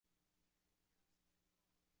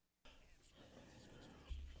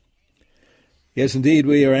Yes, indeed.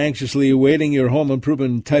 We are anxiously awaiting your home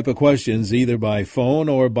improvement type of questions, either by phone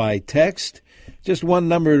or by text. Just one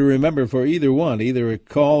number to remember for either one, either a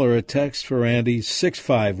call or a text for Andy,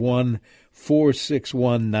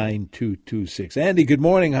 651-461-9226. Andy, good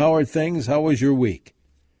morning. How are things? How was your week?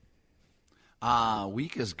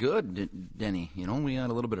 Week is good, Denny. You know, we had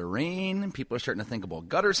a little bit of rain. People are starting to think about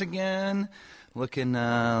gutters again. Looking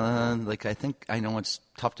like I know it's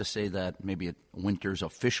tough to say that maybe winter's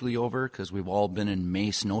officially over because we've all been in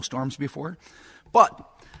May snowstorms before. But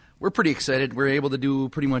we're pretty excited. We're able to do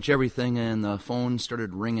pretty much everything, and the phone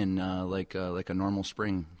started ringing like a normal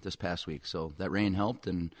spring this past week. So that rain helped,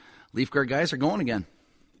 and Leaf Guard guys are going again.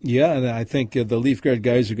 Yeah, and I think the Leaf Guard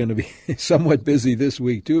guys are going to be somewhat busy this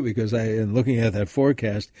week, too, because in looking at that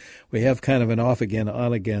forecast, we have kind of an off-again,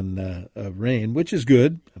 on-again rain, which is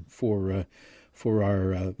good for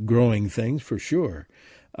our growing things, for sure.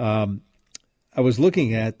 I was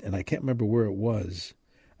looking at, and I can't remember where it was,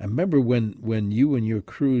 I remember when you and your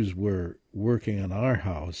crews were working on our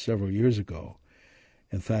house several years ago.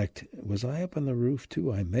 In fact, was I up on the roof,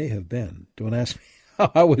 too? I may have been. Don't ask me.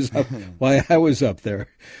 I was up, why I was up there.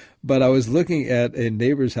 But I was looking at a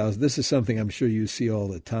neighbor's house. This is something I'm sure you see all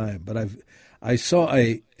the time. But I saw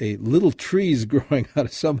a little trees growing out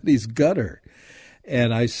of somebody's gutter.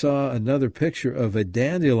 And I saw another picture of a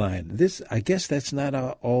dandelion. I guess that's not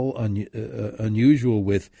all unusual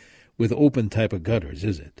with open type of gutters,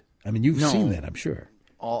 is it? I mean, you've seen that, I'm sure.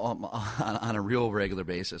 On a real regular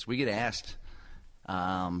basis. We get asked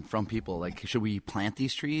from people, like, should we plant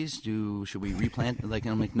these trees? Should we replant? Like,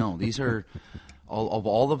 and I'm like, no, these are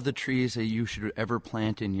all of the trees that you should ever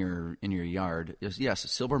plant in your yard. Yes,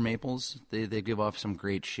 silver maples, they give off some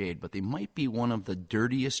great shade, but they might be one of the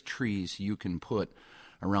dirtiest trees you can put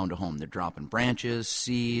around a home. They're dropping branches,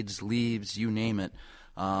 seeds, leaves, you name it.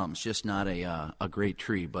 It's just not a great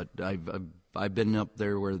tree. But I've been up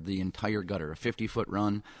there where the entire gutter, a 50-foot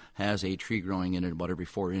run, has a tree growing in it about every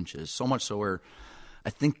 4 inches. So much so where I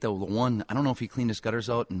think the one, I don't know if he cleaned his gutters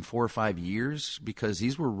out in 4 or 5 years, because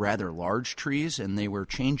these were rather large trees and they were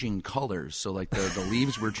changing colors. So like the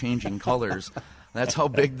leaves were changing colors. That's how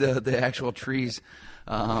big the actual trees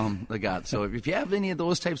they got. So if you have any of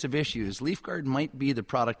those types of issues, Leaf Guard might be the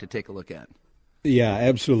product to take a look at. Yeah,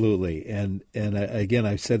 absolutely. And again,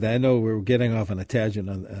 I've said that. I know we're getting off on a tangent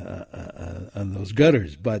on those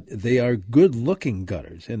gutters, but they are good-looking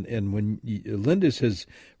gutters. And when Lindus has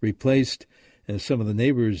replaced some of the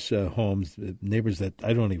neighbors' homes, neighbors that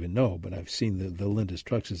I don't even know, but I've seen the Lindus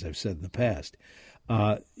trucks, as I've said in the past,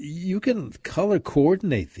 you can color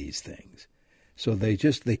coordinate these things. So they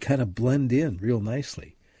kind of blend in real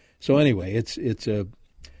nicely. So anyway, it's a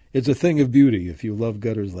thing of beauty if you love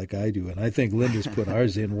gutters like I do. And I think Lindus put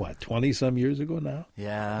ours in, 20-some years ago now?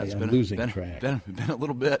 Yeah, I'm losing track. Been a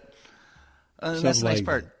little bit. That's the nice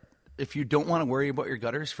part. If you don't want to worry about your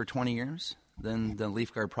gutters for 20 years, then the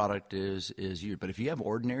Leaf Guard product is you. But if you have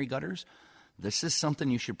ordinary gutters, this is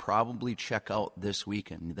something you should probably check out this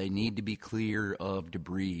weekend. They need to be clear of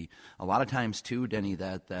debris. A lot of times, too, Denny,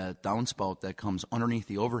 that downspout that comes underneath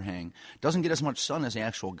the overhang doesn't get as much sun as the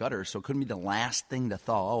actual gutter, so it couldn't be the last thing to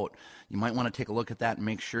thaw out. You might want to take a look at that and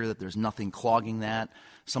make sure that there's nothing clogging that.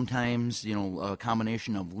 Sometimes, a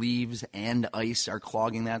combination of leaves and ice are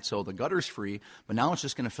clogging that, so the gutter's free, but now it's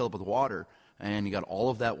just going to fill up with water. And you got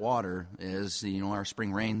all of that water as, our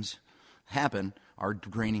spring rains happen, are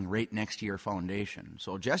draining right next to your foundation.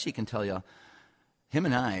 So Jesse can tell you, him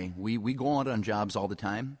and I, we go out on jobs all the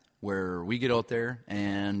time where we get out there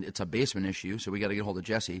and it's a basement issue, so we got to get a hold of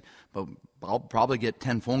Jesse. But I'll probably get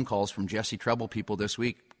 10 phone calls from Jesse Treble people this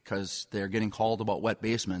week because they're getting called about wet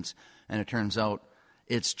basements, and it turns out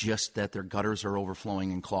it's just that their gutters are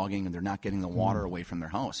overflowing and clogging and they're not getting the water away from their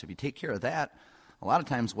house. If you take care of that, a lot of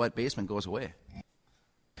times wet basement goes away.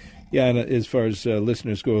 Yeah, and as far as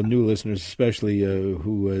listeners go, new listeners especially,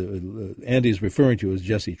 who Andy's referring to is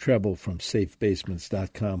Jesse Treble from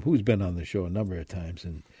safebasements.com, who's been on the show a number of times,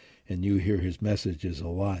 and you hear his messages a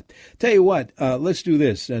lot. Tell you what, let's do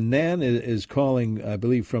this. Nan is calling, I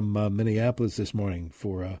believe, from Minneapolis this morning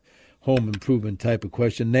for a home improvement type of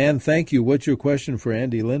question. Nan, thank you. What's your question for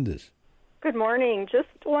Andy Lindus? Good morning. Just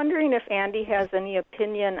wondering if Andy has any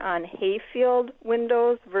opinion on Hayfield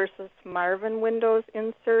windows versus Marvin windows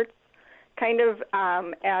inserts, kind of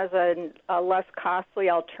as a less costly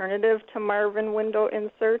alternative to Marvin window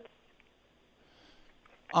inserts.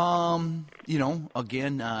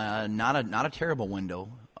 Again, not a terrible window.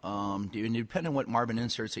 Depending on what Marvin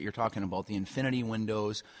inserts that you're talking about, the Infinity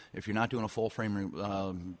windows, if you're not doing a full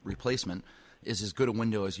frame replacement, is as good a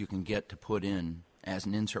window as you can get to put in as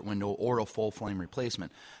an insert window or a full frame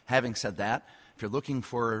replacement. Having said that, if you're looking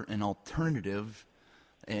for an alternative,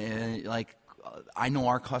 I know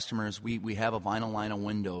our customers, we have a vinyl line of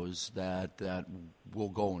windows that will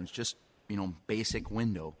go, and it's just, basic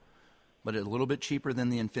window, but a little bit cheaper than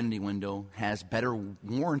the Infinity window, has better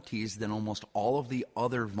warranties than almost all of the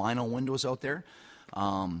other vinyl windows out there.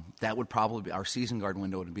 That would probably be our Season Guard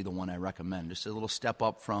window would be the one I recommend. Just a little step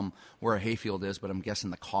up from where a hayfield is, but I'm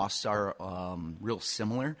guessing the costs are real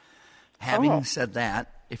similar. Having said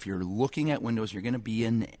that, if you're looking at windows, you're going to be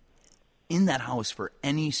in that house for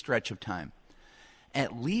any stretch of time.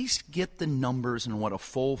 At least get the numbers and what a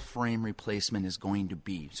full frame replacement is going to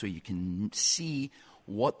be, so you can see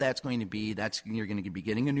what that's going to be. You're going to be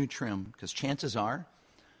getting a new trim, because chances are,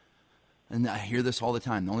 and I hear this all the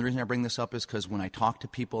time, the only reason I bring this up is because when I talk to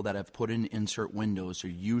people that have put in insert windows,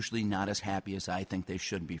 they're usually not as happy as I think they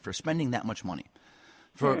should be for spending that much money.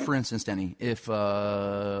 For instance, Denny, if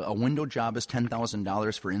a window job is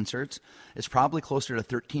 $10,000 for inserts, it's probably closer to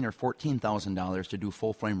 $13,000 or $14,000 to do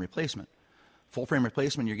full frame replacement. Full frame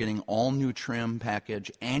replacement, you're getting all new trim package,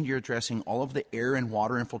 and you're addressing all of the air and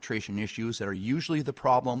water infiltration issues that are usually the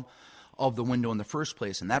problem of the window in the first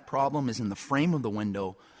place. And that problem is in the frame of the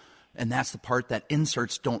window, and that's the part that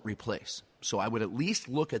inserts don't replace. So I would at least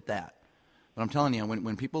look at that. But I'm telling you,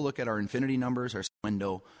 when people look at our Infinity numbers, our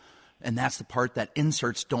window, and that's the part that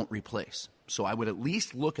inserts don't replace. So I would at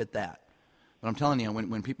least look at that. But I'm telling you,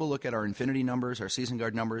 when people look at our Infinity numbers, our Season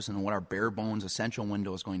Guard numbers, and what our bare bones essential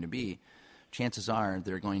window is going to be, chances are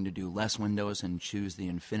they're going to do less windows and choose the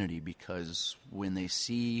Infinity, because when they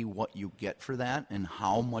see what you get for that and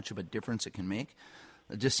how much of a difference it can make,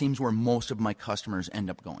 it just seems where most of my customers end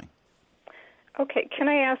up going. Okay, can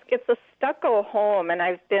I ask, it's a stucco home, and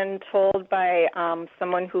I've been told by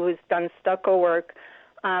someone who has done stucco work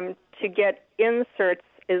to get inserts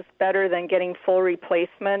is better than getting full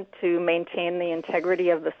replacement to maintain the integrity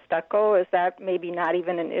of the stucco. Is that maybe not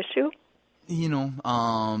even an issue?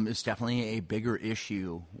 It's definitely a bigger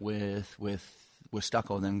issue with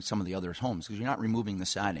stucco than some of the other homes, because you're not removing the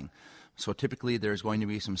siding. So typically there's going to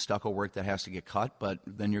be some stucco work that has to get cut, but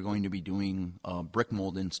then you're going to be doing a brick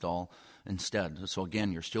mold install instead. So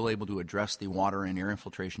again, you're still able to address the water and air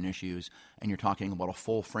infiltration issues, and you're talking about a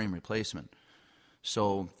full frame replacement.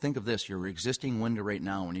 So think of this, your existing window right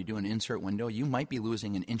now, when you do an insert window, you might be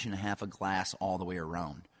losing 1.5 inches of glass all the way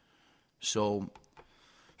around. So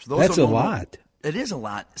that's a lot. It is a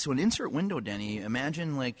lot. So an insert window, Denny,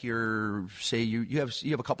 imagine like you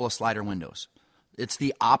have a couple of slider windows. It's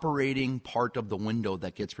the operating part of the window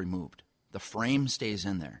that gets removed. The frame stays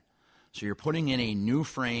in there. So you're putting in a new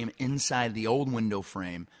frame inside the old window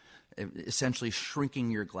frame, essentially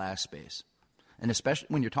shrinking your glass space. And especially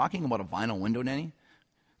when you're talking about a vinyl window, Denny,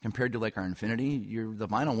 compared to like our Infinity, the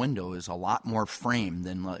vinyl window is a lot more frame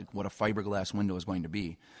than like what a fiberglass window is going to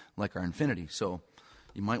be, like our Infinity. So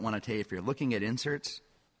you might want to take, if you're looking at inserts,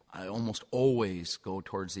 I almost always go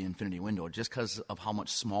towards the Infinity window, just because of how much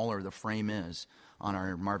smaller the frame is on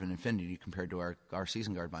our Marvin Infinity compared to our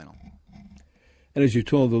Season Guard vinyl. And as you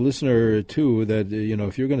told the listener, too, that,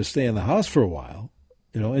 if you're going to stay in the house for a while,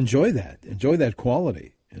 enjoy that. Enjoy that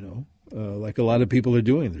quality, like a lot of people are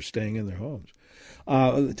doing. They're staying in their homes.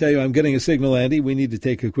 I'll tell you, I'm getting a signal, Andy. We need to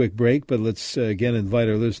take a quick break, but let's, again, invite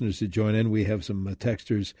our listeners to join in. We have some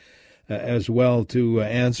texters as well to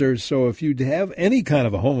answer. So if you have any kind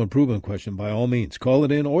of a home improvement question, by all means, call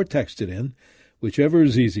it in or text it in, whichever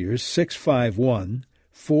is easier,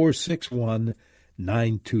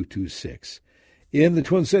 651-461-9226. In the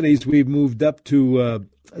Twin Cities, we've moved up to,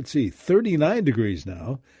 39 degrees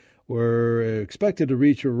now. We're expected to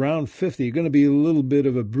reach around 50. Going to be a little bit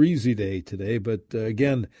of a breezy day today, but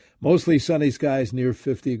again, mostly sunny skies near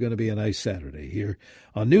 50. Going to be a nice Saturday here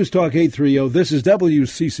on News Talk 830. This is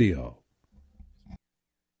WCCO.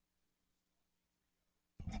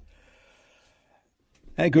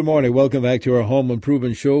 And good morning. Welcome back to our Home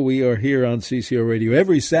Improvement Show. We are here on CCO Radio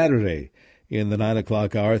every Saturday in the 9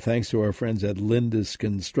 o'clock hour, thanks to our friends at Lindus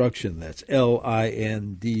Construction. That's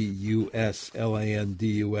Lindus.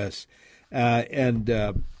 And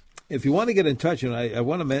if you want to get in touch, and I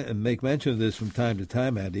want to make mention of this from time to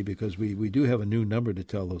time, Andy, because we do have a new number to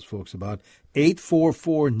tell those folks about,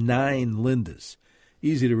 844-9-LINDUS.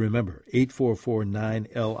 Easy to remember,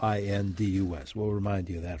 844-9-LINDUS. We'll remind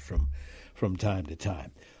you of that from time to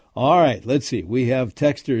time. All right, let's see. We have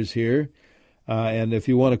texters here. And if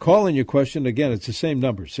you want to call in your question, again, it's the same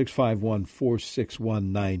number,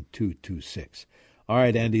 651-461-9226. All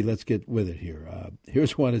right, Andy, let's get with it here.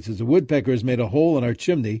 Here's one. It says, a woodpecker has made a hole in our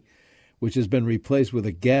chimney, which has been replaced with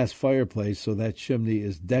a gas fireplace, so that chimney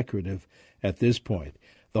is decorative at this point.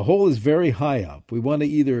 The hole is very high up. We want to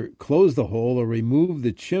either close the hole or remove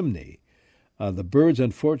the chimney. The birds,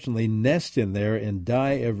 unfortunately, nest in there and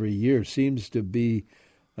die every year. Seems to be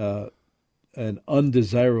an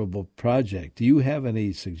undesirable project. Do you have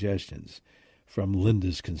any suggestions from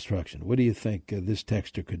Lindus Construction? What do you think this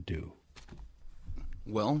texter could do?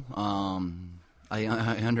 Well, I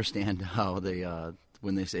understand how they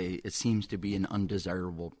when they say it seems to be an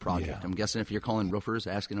undesirable project. Yeah. I'm guessing if you're calling roofers,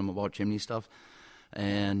 asking them about chimney stuff,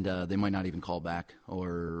 and they might not even call back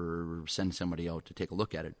or send somebody out to take a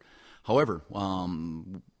look at it. However,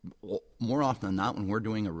 more often than not, when we're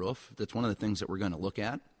doing a roof, that's one of the things that we're going to look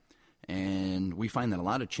at. And we find that a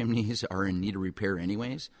lot of chimneys are in need of repair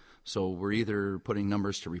anyways. So we're either putting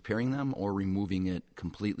numbers to repairing them or removing it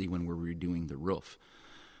completely when we're redoing the roof.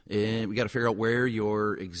 We got to figure out where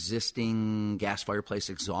your existing gas fireplace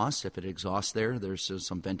exhausts. If it exhausts there's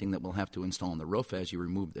some venting that we'll have to install on the roof as you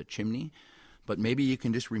remove the chimney. But maybe you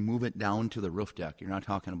can just remove it down to the roof deck. You're not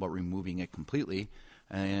talking about removing it completely.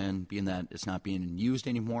 And being that it's not being used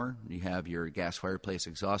anymore, you have your gas fireplace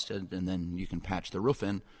exhausted, and then you can patch the roof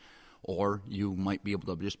in. Or you might be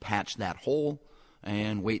able to just patch that hole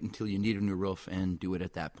and wait until you need a new roof and do it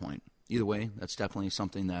at that point. Either way, that's definitely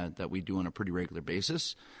something that we do on a pretty regular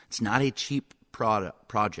basis. It's not a cheap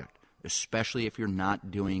project, especially if you're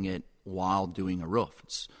not doing it while doing a roof.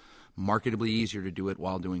 It's marketably easier to do it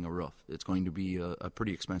while doing a roof. It's going to be a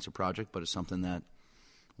pretty expensive project, but it's something that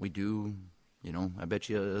we do. I bet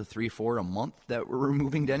you 3-4 a month that we're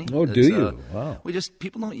removing, Denny. Oh, do you? Wow.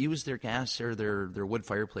 People don't use their gas or their wood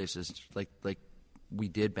fireplaces like we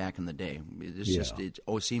did back in the day. It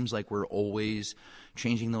seems like we're always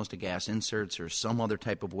changing those to gas inserts or some other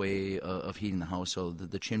type of way of heating the house, so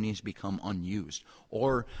the chimneys become unused.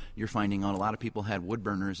 Or you're finding out a lot of people had wood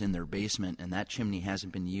burners in their basement, and that chimney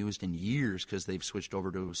hasn't been used in years because they've switched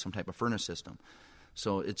over to some type of furnace system.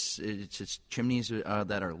 So it's chimneys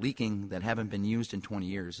that are leaking that haven't been used in 20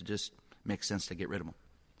 years. It just makes sense to get rid of them.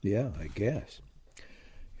 Yeah, I guess.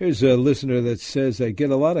 Here's a listener that says, I get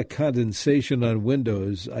a lot of condensation on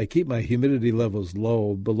windows. I keep my humidity levels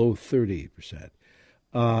low, below 30%.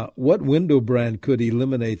 What window brand could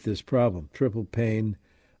eliminate this problem? Triple pane,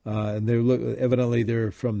 and evidently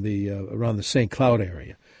they're from around the St. Cloud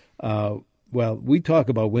area. Well, we talk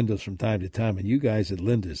about windows from time to time, and you guys at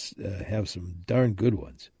Lindus have some darn good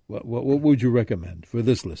ones. What would you recommend for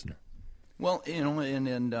this listener? Well,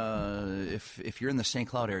 if you're in the St.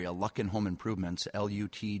 Cloud area, Luckin Home Improvements,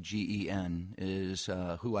 Lutgen, is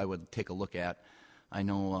who I would take a look at. I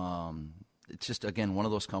know it's just, again, one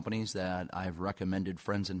of those companies that I've recommended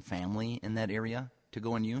friends and family in that area to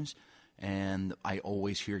go and use, and I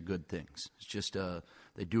always hear good things. It's just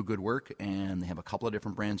they do good work, and they have a couple of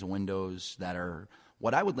different brands of windows that are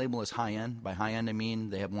what I would label as high-end. By high-end, I mean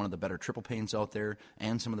they have one of the better triple panes out there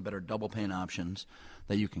and some of the better double pane options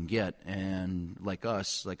that you can get. And like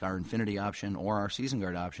us, like our Infinity option or our Season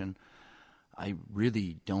Guard option, I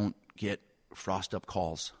really don't get frost-up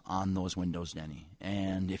calls on those windows, Denny.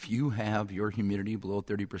 And if you have your humidity below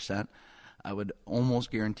 30%, I would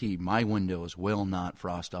almost guarantee my windows will not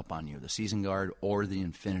frost up on you, the Season Guard or the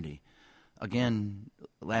Infinity. Again,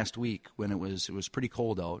 last week when it was pretty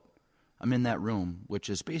cold out, I'm in that room, which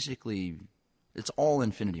is basically, it's all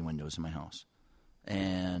Infinity windows in my house.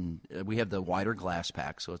 And we have the wider glass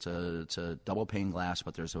pack, so it's a double pane glass,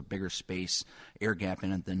 but there's a bigger space, air gap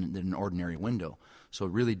in it than an ordinary window. So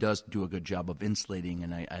it really does do a good job of insulating,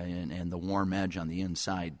 and the warm edge on the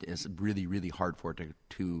inside is really, really hard for it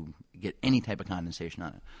to get any type of condensation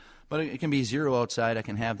on it. But it can be zero outside. I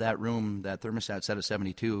can have that room, that thermostat set at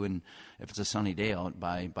 72, and if it's a sunny day out,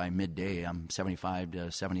 by midday, I'm 75 to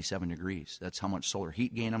 77 degrees. That's how much solar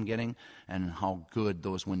heat gain I'm getting and how good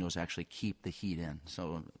those windows actually keep the heat in.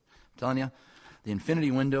 So I'm telling you, the Infinity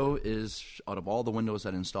window is, out of all the windows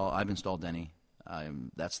that I've installed, Denny,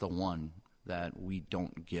 that's the one that we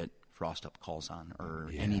don't get frost-up calls on or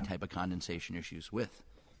any type of condensation issues with.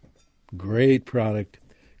 Great product,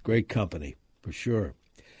 great company, for sure.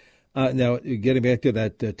 Now, getting back to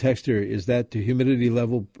that texture, is that the humidity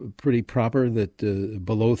level pretty proper, that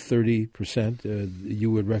below 30% you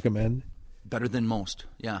would recommend? Better than most,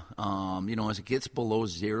 yeah. As it gets below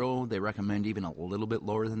zero, they recommend even a little bit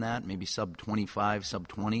lower than that, maybe sub 25, sub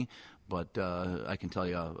 20. But I can tell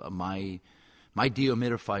you, my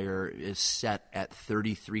dehumidifier is set at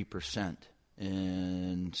 33%.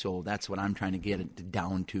 And so that's what I'm trying to get it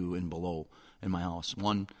down to and below in my house.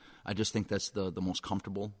 One, I just think that's the most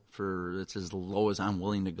comfortable it's as low as I'm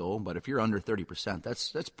willing to go. But if you're under 30%,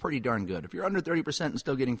 that's pretty darn good. If you're under 30% and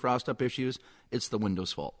still getting frost up issues, it's the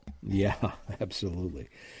window's fault. Yeah, absolutely.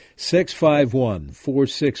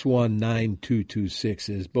 651-461-9226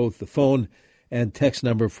 is both the phone and text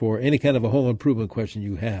number for any kind of a home improvement question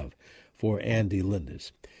you have for Andy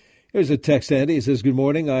Lindus. Here's a text, Andy. It says, good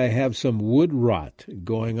morning. I have some wood rot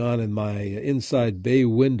going on in my inside bay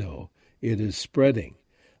window. It is spreading.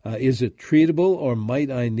 Is it treatable, or might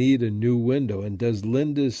I need a new window? And does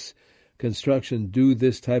Lindus Construction do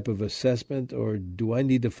this type of assessment, or do I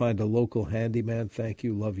need to find a local handyman? Thank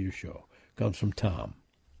you. Love your show. Comes from Tom.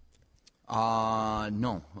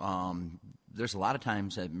 No. There's a lot of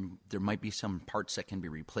times that there might be some parts that can be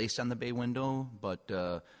replaced on the bay window, but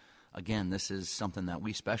again, this is something that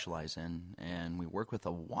we specialize in, and we work with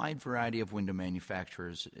a wide variety of window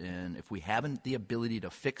manufacturers, and if we haven't the ability to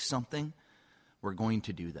fix something, we're going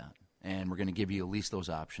to do that, and we're going to give you at least those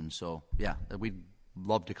options. So, yeah, we'd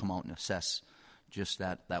love to come out and assess just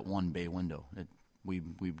that one bay window.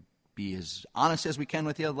 We'd be as honest as we can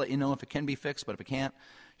with you, let you know if it can be fixed, but if it can't,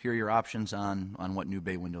 here are your options on what new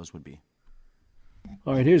bay windows would be.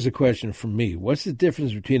 All right, here's a question from me. What's the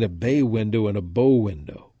difference between a bay window and a bow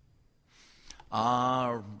window?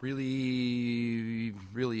 Really,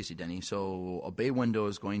 really easy, Denny. So a bay window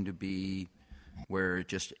is going to be where it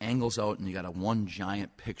just angles out and you got one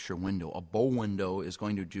giant picture window. A bow window is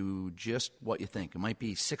going to do just what you think. It might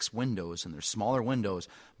be 6 windows, and they're smaller windows,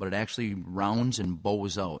 but it actually rounds and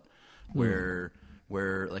bows out. Where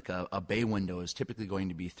like a bay window is typically going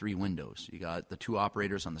to be 3 windows. You got the 2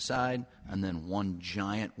 operators on the side, and then one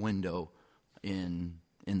giant window in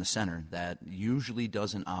the center that usually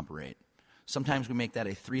doesn't operate. Sometimes we make that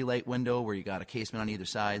a 3-light window where you got a casement on either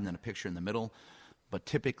side and then a picture in the middle. But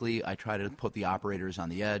typically, I try to put the operators on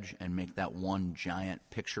the edge and make that one giant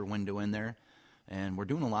picture window in there. And we're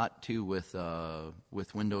doing a lot, too, with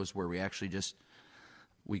windows where we actually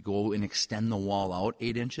we go and extend the wall out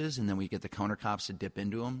 8 inches, and then we get the countertops to dip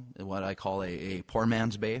into them, what I call a poor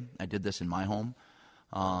man's bay. I did this in my home.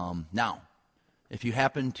 Now, if you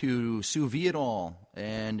happen to sous vide at all,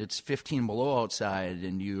 and it's 15 below outside,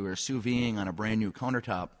 and you are sous videing on a brand-new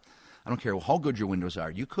countertop, I don't care how good your windows are.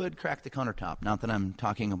 You could crack the countertop. Not that I'm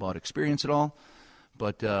talking about experience at all,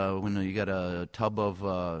 but when you got a tub of,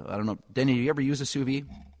 I don't know, Denny, do you ever use a sous vide?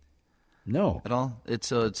 No. At all?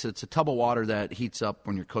 It's a tub of water that heats up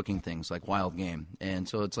when you're cooking things like wild game. And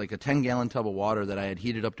so it's like a 10-gallon tub of water that I had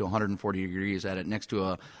heated up to 140 degrees at it next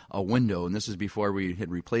to a window, and this is before we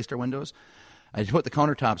had replaced our windows. I put the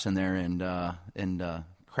countertops in there and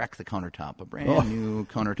crack the countertop, a brand new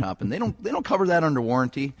countertop, and they don't cover that under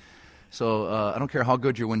warranty. So I don't care how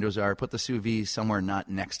good your windows are. Put the sous vide somewhere not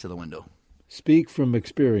next to the window. Speak from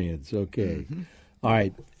experience. Okay. Mm-hmm. All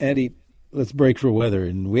right, Andy, let's break for weather.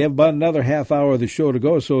 And we have about another half hour of the show to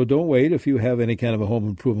go, so don't wait. If you have any kind of a home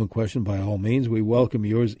improvement question, by all means, we welcome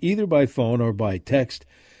yours either by phone or by text,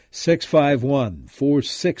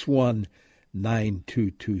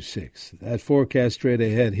 651-461-9226. That forecast straight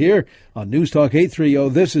ahead here on News Talk 830.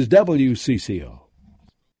 This is WCCO.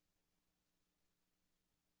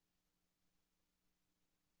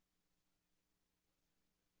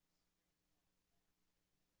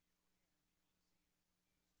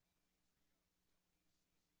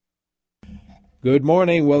 Good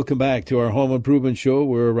morning. Welcome back to our Home Improvement Show.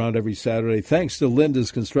 We're around every Saturday. Thanks to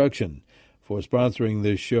Lindus Construction for sponsoring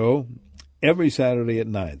this show every Saturday at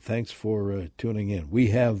 9. Thanks for tuning in. We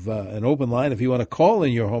have an open line if you want to call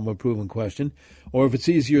in your home improvement question, or if it's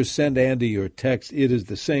easier, send Andy your text. It is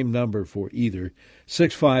the same number for either,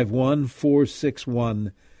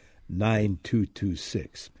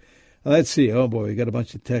 651-461-9226. Let's see. Oh, boy, we got a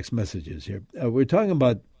bunch of text messages here. We're talking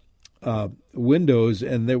about windows,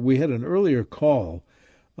 and we had an earlier call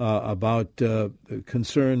about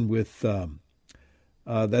concern with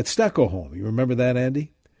that stucco home. You remember that,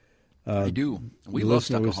 Andy? I do. We love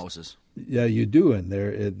stucco houses. Yeah, you do, and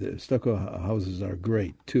the stucco houses are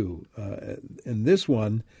great too. And this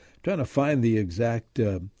one, I'm trying to find the exact.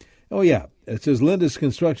 It says Lindus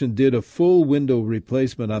Construction did a full window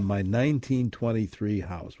replacement on my 1923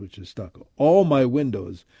 house, which is stucco. All my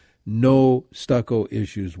windows. No stucco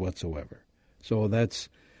issues whatsoever. So that's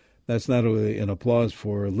not only an applause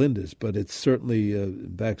for Lindus, but it certainly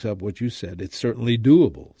backs up what you said. It's certainly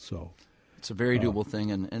doable. So it's a very doable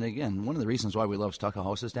thing. And again, one of the reasons why we love stucco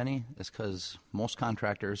houses, Denny, is because most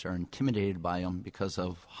contractors are intimidated by them because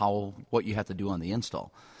of what you have to do on the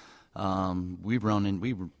install. Every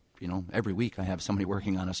week I have somebody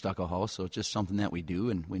working on a stucco house, so it's just something that we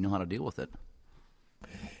do, and we know how to deal with it.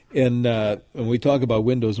 And when we talk about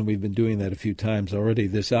windows, and we've been doing that a few times already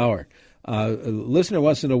this hour, a listener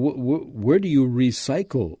wants to know, where do you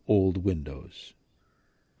recycle old windows?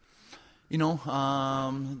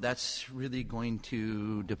 That's really going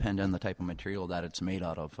to depend on the type of material that it's made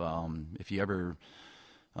out of. If you ever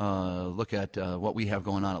look at what we have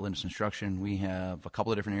going on at Lindus Construction, we have a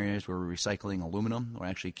couple of different areas where we're recycling aluminum. We'll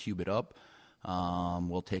actually cube it up.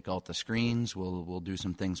 We'll take out the screens. We'll do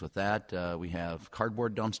some things with that. We have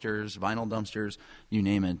cardboard dumpsters, vinyl dumpsters, you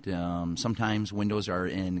name it. Sometimes windows are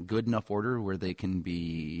in good enough order where they can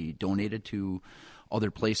be donated to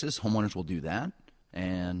other places. Homeowners will do that.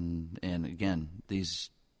 And again,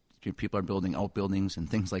 these people are building outbuildings and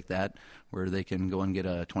things like that where they can go and get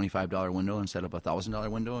a $25 window instead of a $1,000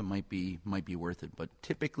 window. It might be worth it. But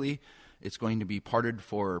typically, it's going to be parted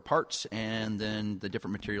for parts, and then the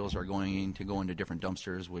different materials are going to go into different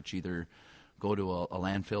dumpsters, which either go to a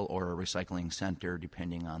landfill or a recycling center,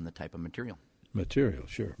 depending on the type of material. Material,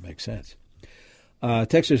 sure, makes sense.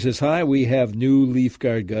 Texter says, hi, we have new leaf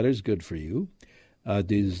guard gutters, good for you.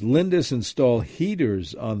 Does Lindus install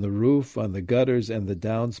heaters on the roof, on the gutters, and the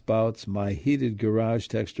downspouts? My heated garage,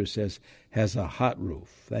 Texter says, has a hot roof.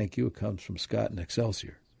 Thank you. It comes from Scott in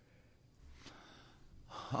Excelsior.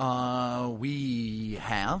 We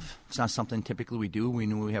have. It's not something typically we do.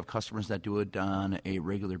 We have customers that do it on a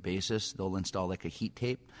regular basis. They'll install like a heat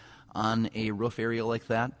tape on a roof area like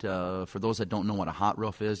that. For those that don't know what a hot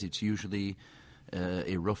roof is, it's usually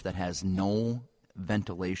a roof that has no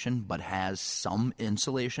ventilation but has some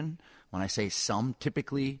insulation. When I say some,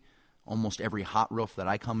 typically almost every hot roof that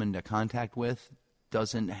I come into contact with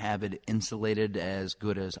doesn't have it insulated as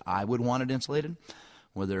good as I would want it insulated.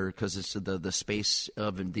 Whether because it's the space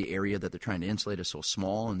of the area that they're trying to insulate is so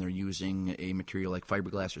small, and they're using a material like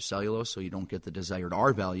fiberglass or cellulose, so you don't get the desired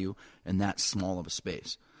R value in that small of a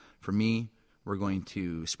space. For me, we're going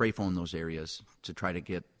to spray foam those areas to try to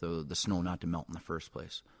get the snow not to melt in the first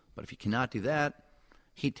place. But if you cannot do that,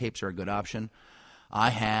 heat tapes are a good option. I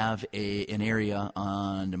have an area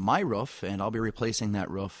on my roof, and I'll be replacing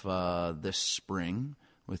that roof this spring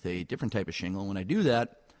with a different type of shingle. When I do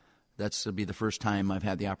that, that's will be the first time I've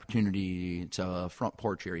had the opportunity. It's a front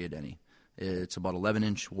porch area, Denny. It's about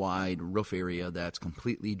 11-inch wide roof area that's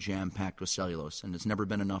completely jam-packed with cellulose, and it's never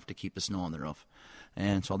been enough to keep the snow on the roof.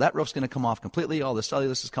 And so that roof's going to come off completely. All the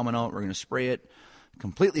cellulose is coming out. We're going to spray it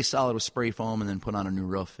completely solid with spray foam and then put on a new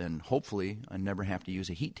roof. And hopefully I never have to use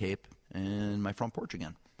a heat tape in my front porch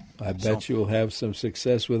again. I bet you'll have some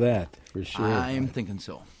success with that, for sure. I'm thinking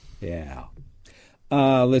so. Yeah.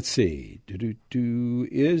 Let's see.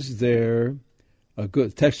 Is there a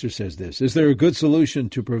good, Texter says this, is there a good solution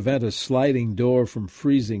to prevent a sliding door from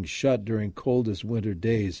freezing shut during coldest winter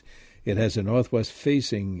days? It has a northwest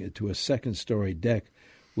facing to a second-story deck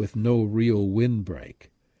with no real windbreak.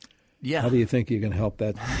 Yeah. How do you think you can help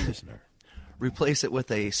that listener? Replace it with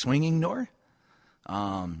a swinging door?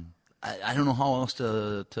 I don't know how else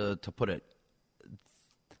to put it.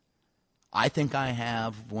 I think I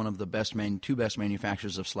have one of the two best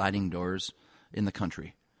manufacturers of sliding doors in the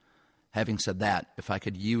country. Having said that, if I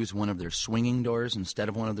could use one of their swinging doors instead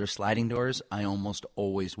of one of their sliding doors, I almost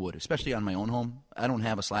always would, especially on my own home. I don't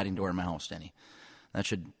have a sliding door in my house, Denny. That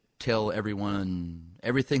should tell everyone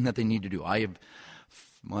everything that they need to do. I have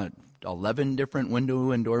 11 different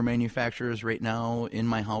window and door manufacturers right now in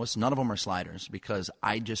my house. None of them are sliders because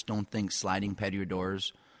I just don't think sliding patio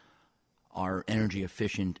doors are energy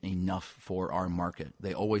efficient enough for our market.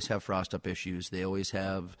 They always have frost up issues. They always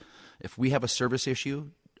have, if we have a service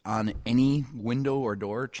issue on any window or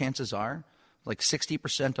door, chances are like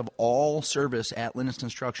 60% of all service at Lindus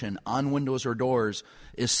Construction on windows or doors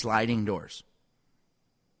is sliding doors.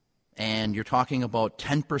 And you're talking about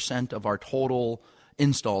 10% of our total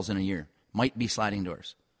installs in a year might be sliding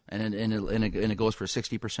doors. And it goes for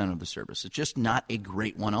 60% of the service. It's just not a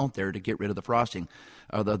great one out there to get rid of the frosting,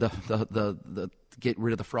 or the get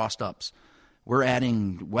rid of the frost ups. We're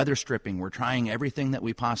adding weather stripping. We're trying everything that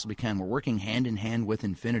we possibly can. We're working hand in hand with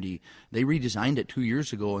Infinity. They redesigned it 2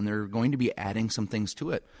 years ago, and they're going to be adding some things to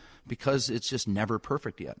it because it's just never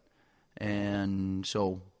perfect yet. And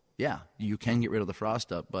so, yeah, you can get rid of the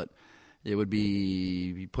frost up, but it would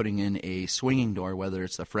be putting in a swinging door, whether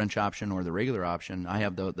it's the French option or the regular option. I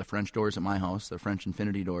have the French doors at my house, the French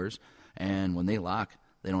Infinity doors, and when they lock,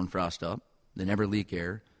 they don't frost up. They never leak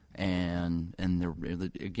air. And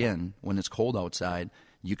again, when it's cold outside,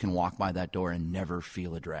 you can walk by that door and never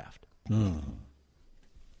feel a draft.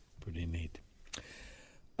 Pretty neat.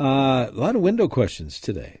 A lot of window questions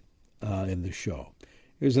today in the show.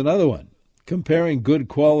 Here's another one. Comparing good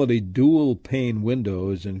quality dual pane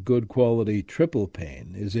windows and good quality triple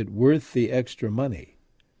pane, is it worth the extra money?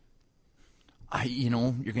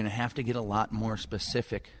 You're going to have to get a lot more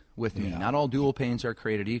specific with me. Not all dual panes are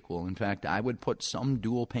created equal. In fact, I would put some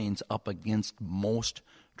dual panes up against most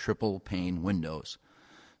triple pane windows.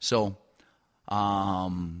 So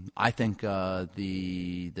I think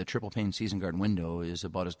the triple pane season guard window is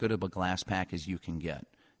about as good of a glass pack as you can get.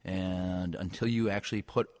 And until you actually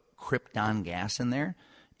put Krypton gas in there,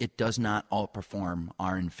 it does not outperform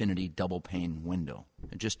our Infinity double pane window.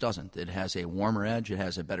 It just doesn't. It has a warmer edge. It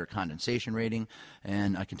has a better condensation rating.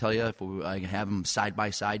 And I can tell you, if I have them side by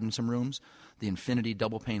side in some rooms, the Infinity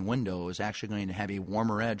double pane window is actually going to have a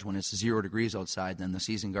warmer edge when it's 0 degrees outside than the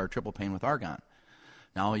Season Guard triple pane with argon.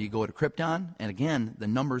 Now you go to Krypton, and again, the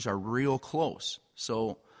numbers are real close.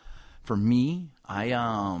 So for me,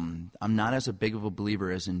 I'm not as a big of a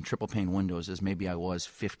believer as in triple pane windows as maybe I was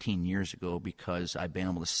 15 years ago, because I've been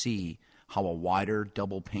able to see how a wider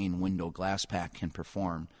double pane window glass pack can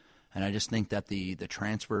perform. And I just think that the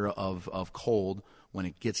transfer of cold when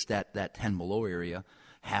it gets that 10 below area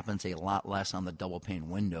happens a lot less on the double pane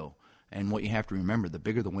window. And what you have to remember, the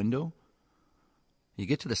bigger the window, you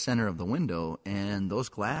get to the center of the window, and those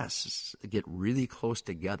glasses get really close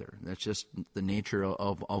together. That's just the nature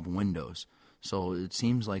of windows. So it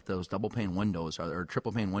seems like those double pane windows or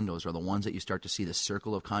triple pane windows are the ones that you start to see the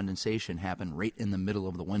circle of condensation happen right in the middle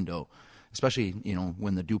of the window, especially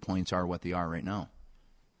when the dew points are what they are right now.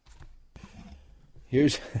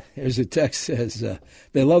 Here's a text says,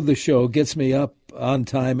 they love the show, gets me up on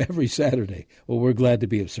time every Saturday. Well, we're glad to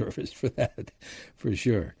be of service for that, for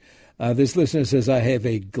sure. This listener says, I have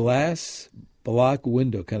a glass block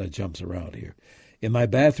window, kind of jumps around here, in my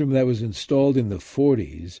bathroom that was installed in the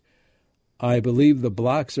 40s. I believe the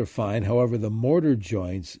blocks are fine. However, the mortar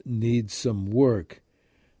joints need some work.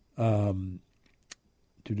 If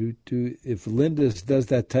Lindus does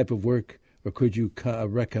that type of work, or could you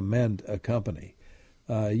recommend a company?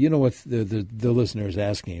 You know what the listener is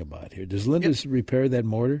asking about here. Does Lindus repair that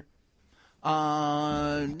mortar?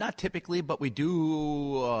 Not typically, but we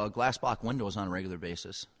do glass block windows on a regular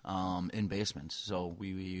basis in basements. So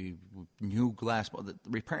we new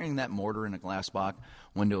repairing that mortar in a glass block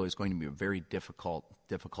window is going to be a very difficult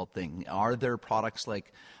thing. Are there products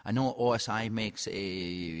like, I know OSI makes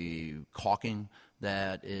a caulking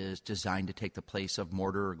that is designed to take the place of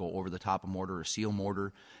mortar or go over the top of mortar or seal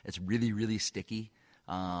mortar. It's really, really sticky.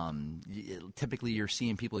 Typically, you're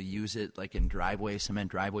seeing people use it like in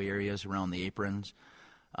cement driveway areas around the aprons.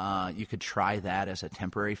 You could try that as a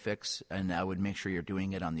temporary fix, and I would make sure you're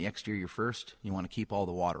doing it on the exterior first. You want to keep all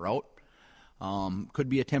the water out. Could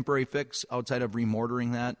be a temporary fix outside of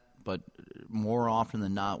remortaring that, but more often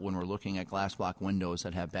than not, when we're looking at glass block windows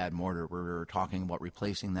that have bad mortar, we're talking about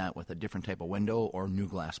replacing that with a different type of window or new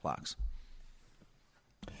glass blocks.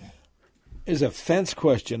 There's a fence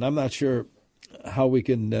question. I'm not sure how we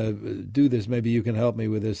can do this. Maybe you can help me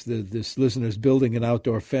with this. This listener's building an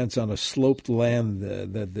outdoor fence on a sloped land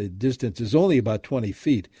that the distance is only about 20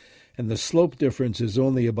 feet, and the slope difference is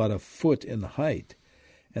only about a foot in height.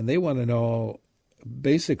 And they want to know,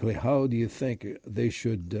 basically, how do you think they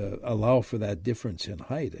should allow for that difference in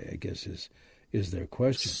height, I guess is their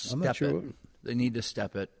question. I'm not sure. They need to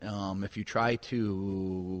step it. If you try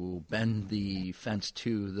to bend the fence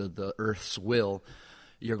to the earth's will,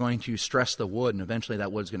 you're going to stress the wood, and eventually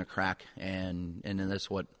that wood's going to crack, and then that's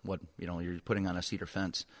what you're putting on a cedar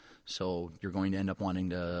fence. So you're going to end up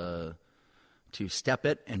wanting to step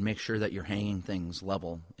it and make sure that you're hanging things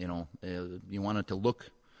level. You want it to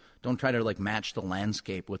look. Don't try to match the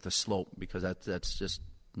landscape with the slope, because that's just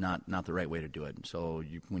not the right way to do it. So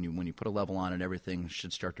when you put a level on it, everything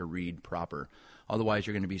should start to read proper. Otherwise,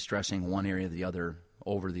 you're going to be stressing one area of the other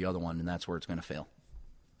over the other one, and that's where it's going to fail.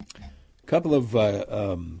 Couple of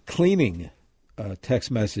cleaning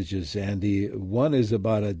text messages, Andy. One is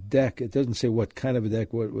about a deck. It doesn't say what kind of a deck,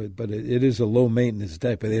 but it is a low-maintenance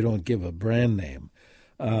deck, but they don't give a brand name.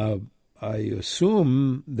 I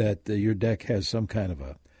assume that your deck has some kind of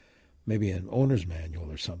maybe an owner's manual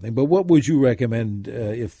or something. But what would you recommend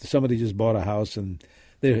if somebody just bought a house and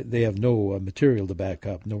they have no material to back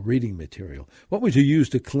up, no reading material? What would you use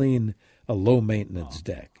to clean a low-maintenance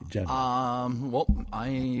deck, generally? Well,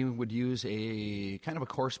 I would use a kind of a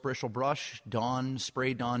coarse bristle brush,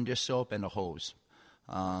 spray Dawn dish soap, and a hose.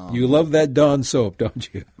 You love that Dawn soap,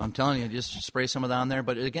 don't you? I'm telling you, just spray some of that on there.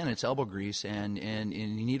 But again, it's elbow grease, and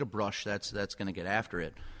you need a brush that's going to get after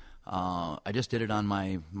it. I just did it on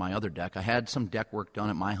my other deck. I had some deck work done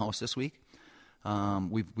at my house this week.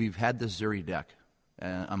 We've had this Zuri deck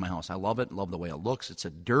on my house. I love it. Love the way it looks. It's a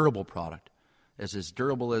durable product. It's as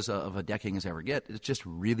durable of a decking as I ever get. It's just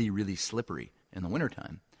really, really slippery in the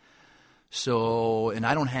wintertime. So, and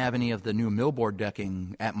I don't have any of the new millboard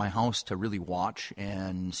decking at my house to really watch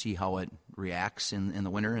and see how it reacts in the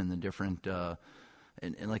winter and the different, and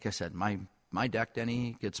like I said, my deck,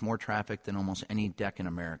 Denny, gets more traffic than almost any deck in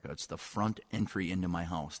America. It's the front entry into my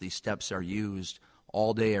house. These steps are used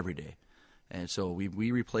all day, every day. And so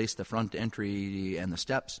we replaced the front entry and the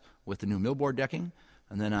steps with the new millboard decking.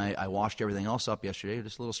 And then I washed everything else up yesterday.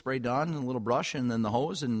 Just a little spray Dawn and a little brush and then the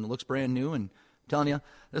hose, and it looks brand new. And I'm telling you,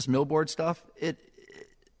 this millboard stuff,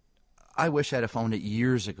 I wish I'd have found it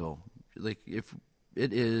years ago. Like, if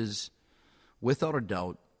it is, without a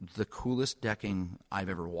doubt, the coolest decking I've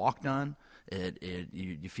ever walked on.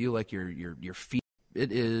 You feel like your feet.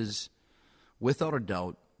 It is, without a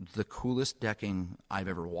doubt, the coolest decking I've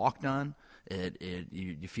ever walked on.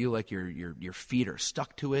 You feel like your feet are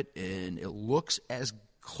stuck to it, and it looks as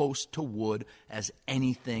close to wood as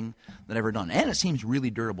anything that I've ever done. And it seems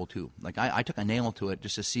really durable too. Like, I took a nail to it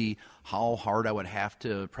just to see how hard I would have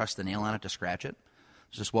to press the nail on it to scratch it.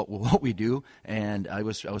 It's just what we do, and I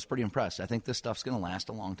was pretty impressed. I think this stuff's going to last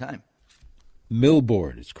a long time.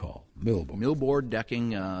 Millboard, it's called. Millboard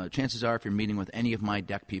decking. Chances are, if you're meeting with any of my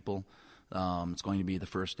deck people, it's going to be the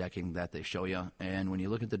first decking that they show you. And when you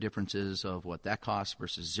look at the differences of what that costs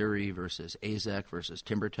versus Zuri versus AZEK versus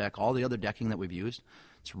TimberTech, all the other decking that we've used,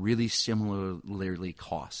 it's really similarly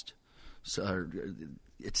cost. So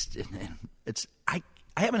I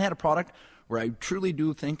haven't had a product where I truly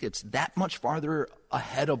do think it's that much farther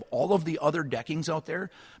ahead of all of the other deckings out there,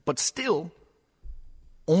 but still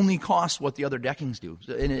only costs what the other deckings do.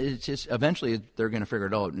 And it's just, eventually they're going to figure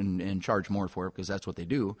it out and charge more for it, because that's what they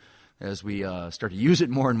do as we start to use it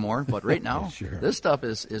more and more. But right now, Sure. This stuff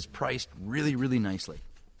is priced really, really nicely.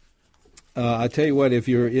 I'll tell you what, if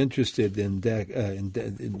you're interested in deck,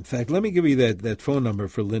 in fact, let me give you that phone number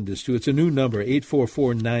for Lindus, too. It's a new number,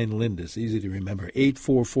 8449-LINDUS, easy to remember,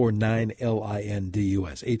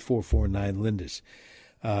 8449-LINDUS, 8449-LINDUS.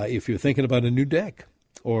 If you're thinking about a new deck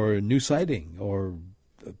or new siding or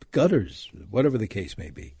gutters, whatever the case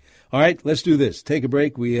may be. All right, let's do this. Take a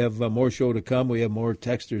break. We have more show to come. We have more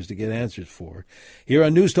texters to get answers for. Here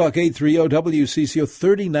on News Talk 830 WCCO,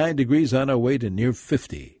 39 degrees on our way to near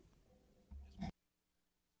 50.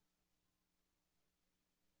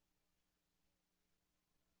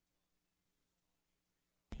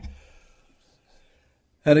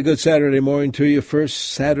 And a good Saturday morning to you.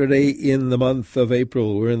 First Saturday in the month of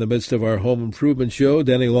April. We're in the midst of our home improvement show.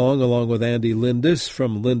 Denny Long, along with Andy Lindus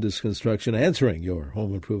from Lindus Construction, answering your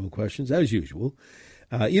home improvement questions, as usual,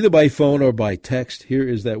 either by phone or by text. Here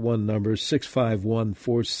is that one number,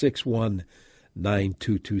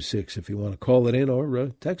 651-461-9226, if you want to call it in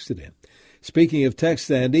or text it in. Speaking of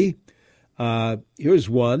text, Andy, here's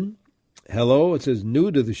one. Hello, it says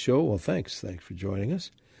new to the show. Well, thanks for joining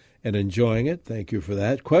us and enjoying it. Thank you for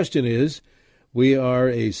that. Question is, we are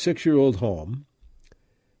a 6-year-old home.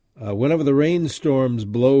 Whenever the rainstorms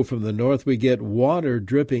blow from the north, we get water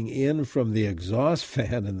dripping in from the exhaust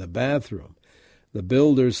fan in the bathroom. The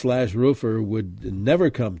builder/roofer would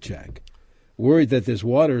never come check. Worried that this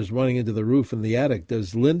water is running into the roof in the attic.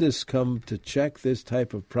 Does Lindus come to check this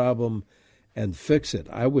type of problem and fix it?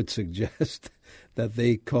 I would suggest that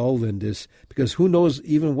they call Lindus, because who knows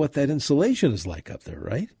even what that insulation is like up there,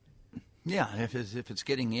 right? Yeah, if it's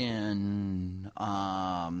getting in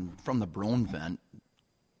from the Brown vent,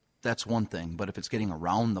 that's one thing. But if it's getting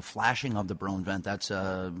around the flashing of the Brown vent, that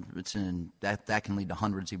can lead to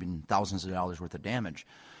hundreds, even thousands of dollars worth of damage.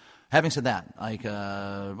 Having said that,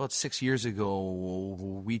 about 6 years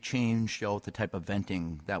ago, we changed out the type of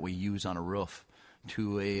venting that we use on a roof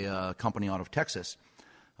to a company out of Texas,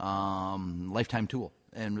 Lifetime Tool.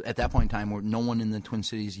 And at that point in time, no one in the Twin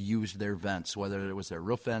Cities used their vents, whether it was their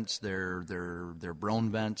roof vents, their Brown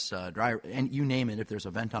vents, dryer, and you name it. If there's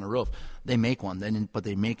a vent on a roof, they make one. But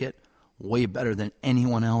they make it way better than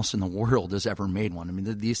anyone else in the world has ever made one. I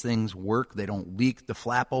mean, these things work. They don't leak. The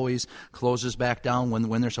flap always closes back down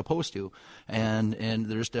when they're supposed to. And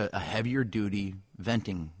there's a heavier duty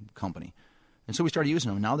venting company. And so we started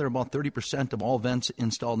using them. Now they're about 30% of all vents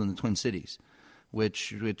installed in the Twin Cities.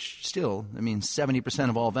 Which still, 70%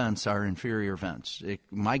 of all vents are inferior vents.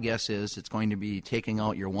 My guess is it's going to be taking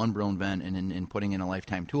out your one Brown vent and putting in a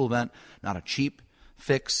Lifetime Tool vent. Not a cheap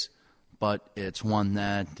fix, but it's one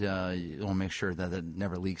that will make sure that it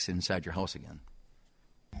never leaks inside your house again.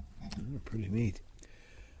 Pretty neat.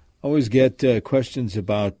 Always get questions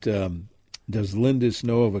about, does Lindus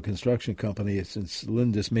know of a construction company, since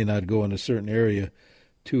Lindus may not go in a certain area,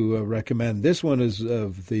 to recommend. This one is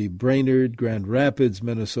of the Brainerd, Grand Rapids,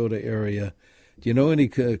 Minnesota area. Do you know any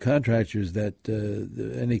contractors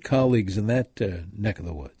any colleagues in that neck of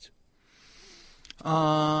the woods?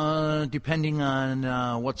 Depending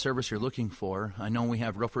on what service you're looking for. I know we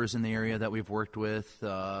have roofers in the area that we've worked with,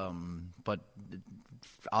 but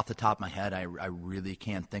off the top of my head, I really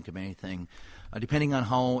can't think of anything. Depending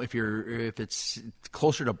on if it's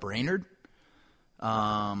closer to Brainerd,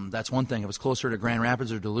 that's one thing. If it's closer to Grand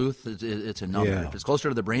Rapids or Duluth, it's another. Yeah. If it's closer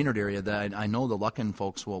to the Brainerd area, I know the Luckin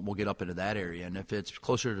folks will get up into that area. And if it's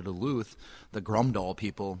closer to Duluth, the Grumdal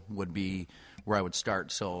people would be where I would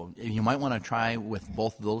start. So you might want to try with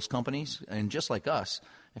both of those companies. And just like us,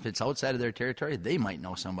 if it's outside of their territory, they might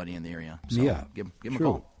know somebody in the area. So yeah, give them a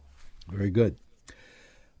call. Very good.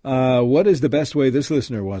 What is the best way, this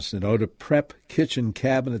listener wants to know, to prep kitchen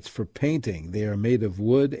cabinets for painting? They are made of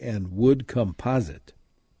wood and wood composite.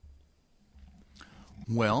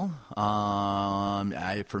 Well,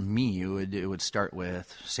 for me, it would start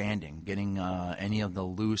with sanding, getting any of the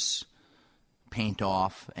loose paint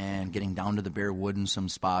off, and getting down to the bare wood in some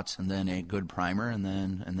spots, and then a good primer, and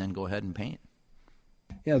then go ahead and paint.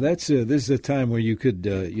 Yeah, this is a time where you could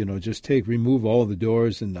just remove all the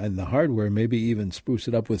doors and the hardware, maybe even spruce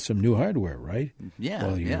it up with some new hardware, right? Yeah,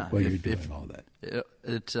 while you're doing all that.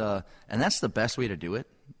 And that's the best way to do it.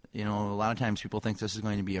 A lot of times people think this is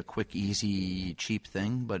going to be a quick, easy, cheap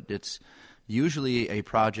thing, but it's usually a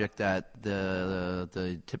project that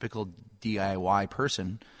the typical DIY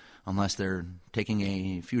person, unless they're taking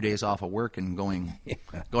a few days off of work and going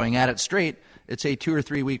at it straight, it's a 2 or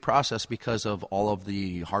 3 week process because of all of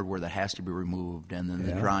the hardware that has to be removed, and then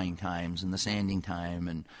the drying times and the sanding time,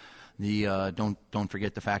 and the don't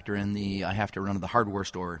forget to factor in the I have to run to the hardware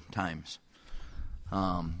store times.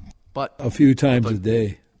 But a few times a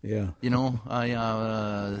day. Yeah.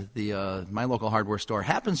 My local hardware store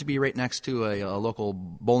happens to be right next to a local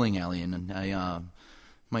bowling alley, and I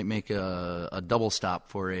might make a double stop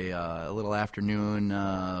for a little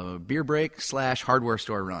afternoon beer break / hardware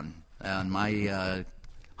store run on my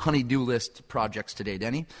honey-do list projects today,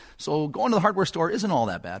 Denny. So going to the hardware store isn't all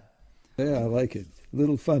that bad. Yeah, I like it. A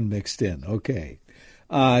little fun mixed in. Okay.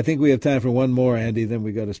 I think we have time for one more, Andy, then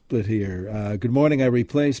we got to split here. Good morning. I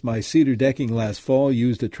replaced my cedar decking last fall,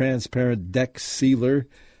 used a transparent deck sealer.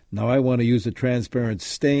 Now I want to use a transparent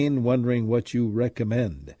stain, wondering what you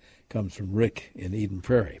recommend. Comes from Rick in Eden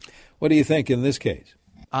Prairie. What do you think in this case?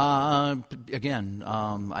 Again,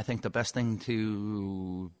 I think the best thing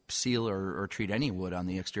to seal or treat any wood on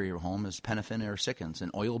the exterior of a home is Penofin or Sikkens,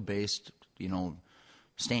 an oil-based,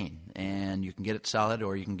 stain. And you can get it solid,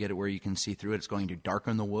 or you can get it where you can see through it. It's going to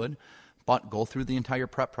darken the wood, but go through the entire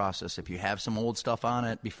prep process. If you have some old stuff on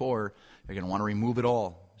it before, you're going to want to remove it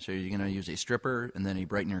all. So you're going to use a stripper and then a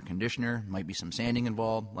brightener conditioner. Might be some sanding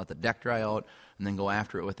involved. Let the deck dry out, and then go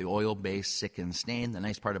after it with the oil-based Sikkens stain. The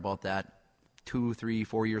nice part about that, 2, 3,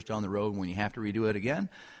 4 years down the road, when you have to redo it again,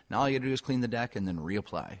 now all you got to do is clean the deck and then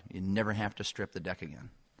reapply. You never have to strip the deck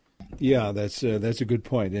again. Yeah, that's a good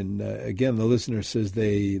point. And again, the listener says they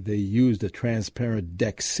used a transparent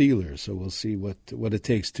deck sealer, so we'll see what it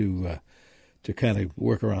takes to kind of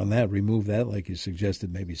work around that, remove that, like you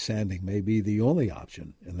suggested. Maybe sanding may be the only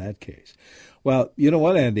option in that case. Well, you know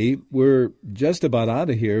what, Andy? We're just about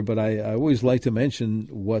out of here, but I always like to mention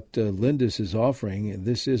what Lindus is offering.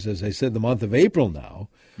 This is, as I said, the month of April now.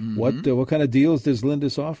 Mm-hmm. What kind of deals does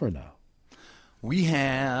Lindus offer now? We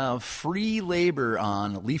have free labor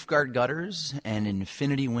on Leaf Guard gutters and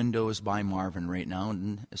Infinity Windows by Marvin right now.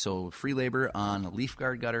 So free labor on Leaf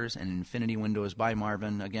Guard gutters and Infinity Windows by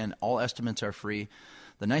Marvin. Again, all estimates are free.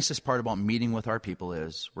 The nicest part about meeting with our people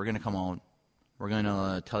is we're going to come out. We're going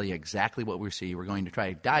to tell you exactly what we see. We're going to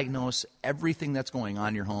try to diagnose everything that's going on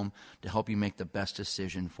in your home to help you make the best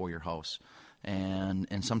decision for your house. And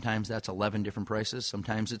sometimes that's 11 different prices.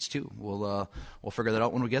 Sometimes it's 2. We'll figure that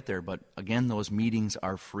out when we get there. But again, those meetings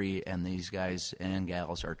are free, and these guys and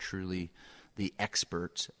gals are truly the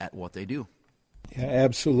experts at what they do. Yeah,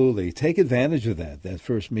 absolutely. Take advantage of that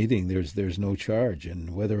first meeting. There's no charge,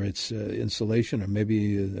 and whether it's insulation or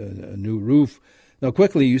maybe a new roof. Now,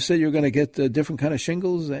 quickly, you said you're going to get different kind of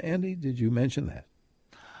shingles, Andy. Did you mention that?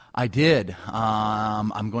 I did.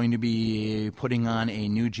 I'm going to be putting on a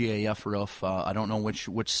new GAF roof. I don't know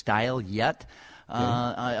which style yet.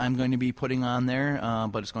 I'm going to be putting on there,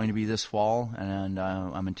 but it's going to be this fall, and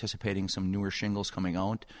I'm anticipating some newer shingles coming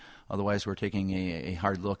out. Otherwise, we're taking a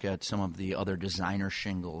hard look at some of the other designer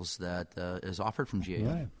shingles that is offered from GAF.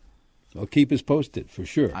 Right. Well, keep us posted for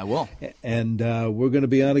sure. I will. And we're going to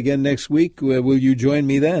be on again next week. Will you join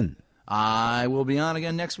me then? I will be on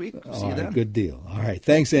again next week. See you then. Good deal. All right.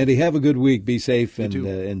 Thanks, Andy. Have a good week. Be safe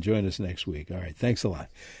and join us next week. All right. Thanks a lot.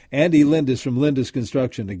 Andy Lindus from Lindus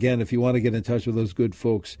Construction. Again, if you want to get in touch with those good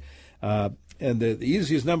folks, And the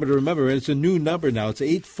easiest number to remember, and it's a new number now, it's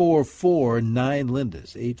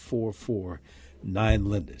 844-9-LINDUS,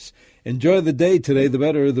 844-9-LINDUS. Enjoy the day today, the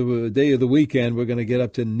better the day of the weekend. We're going to get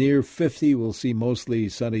up to near 50. We'll see mostly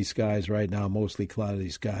sunny skies right now, mostly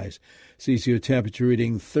cloudy skies. See your temperature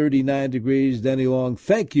reading 39 degrees. Denny Long,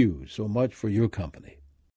 thank you so much for your company.